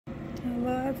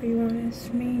Hello everyone,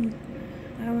 it's me.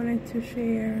 I wanted to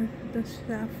share the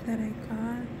stuff that I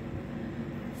got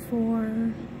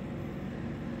for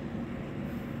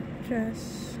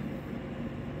just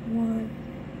what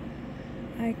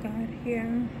I got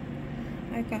here.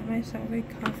 I got myself a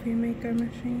coffee maker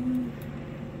machine.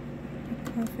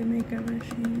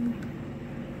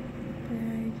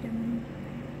 There you go.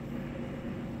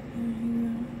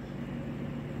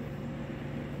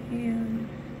 And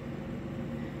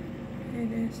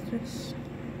it is just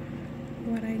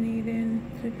what I needed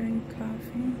to drink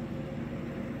coffee.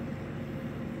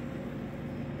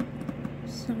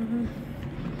 So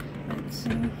let's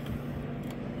see.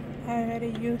 I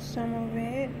already used some of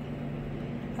it.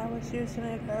 I was using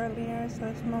it earlier, so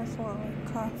it smells a lot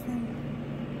like coffee.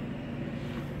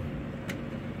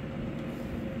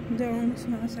 The room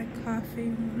smells like coffee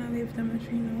when I leave the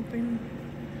machine open.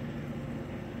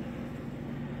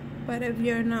 But if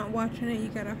you're not watching it, you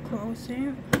gotta close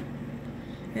it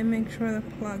and make sure the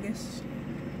plug is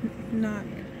not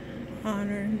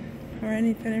on or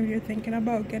anything. If you're thinking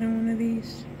about getting one of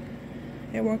these,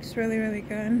 it works really, really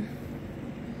good,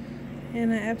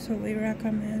 and I absolutely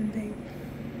recommend it.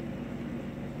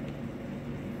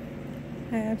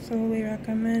 I absolutely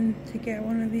recommend to get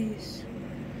one of these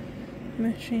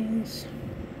machines.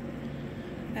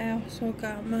 I also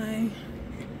got my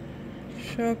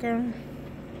sugar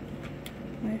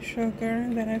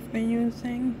that I've been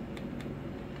using.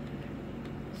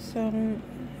 So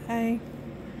I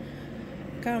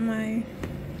got my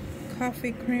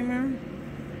coffee creamer,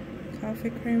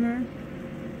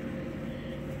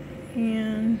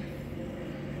 and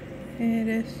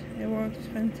it works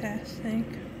fantastic.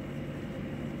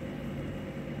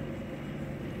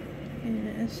 And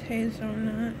it's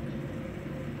hazelnut.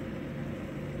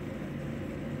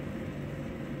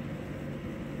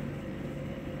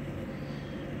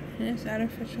 And it's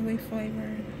artificially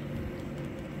flavored.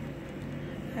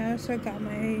 I also got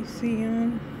my AC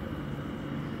on,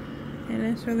 and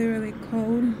it's really, really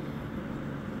cold.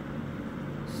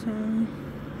 So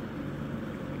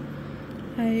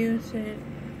I use it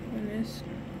when it's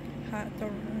hot the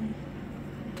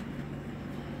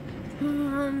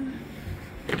room.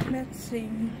 Let's see.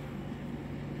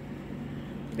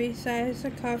 Besides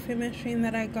the coffee machine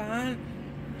that I got,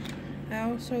 I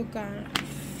also got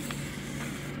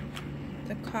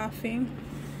the coffee.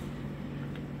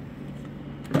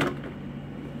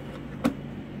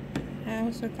 I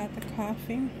also got the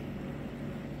coffee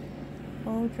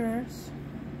Folgers,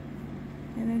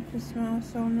 and it just smells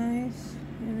so nice,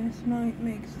 and it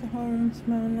makes the home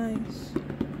smell nice.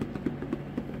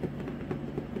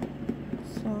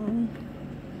 So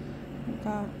I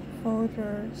got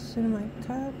Folgers in my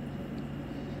cup,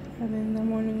 and in the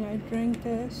morning I drink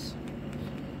this,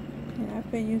 and I've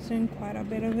been using quite a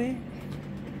bit of it.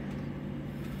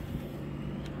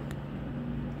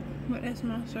 But it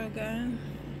smells so good.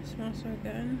 It smells so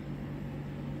good.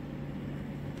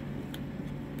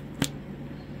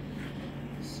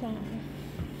 So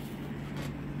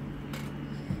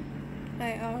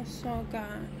I also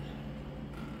got,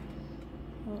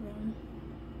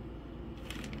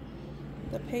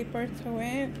 the paper to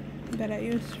it that I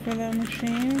used for the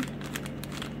machine.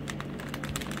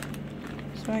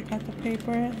 So I got the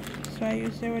paper, so I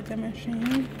used it with the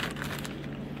machine.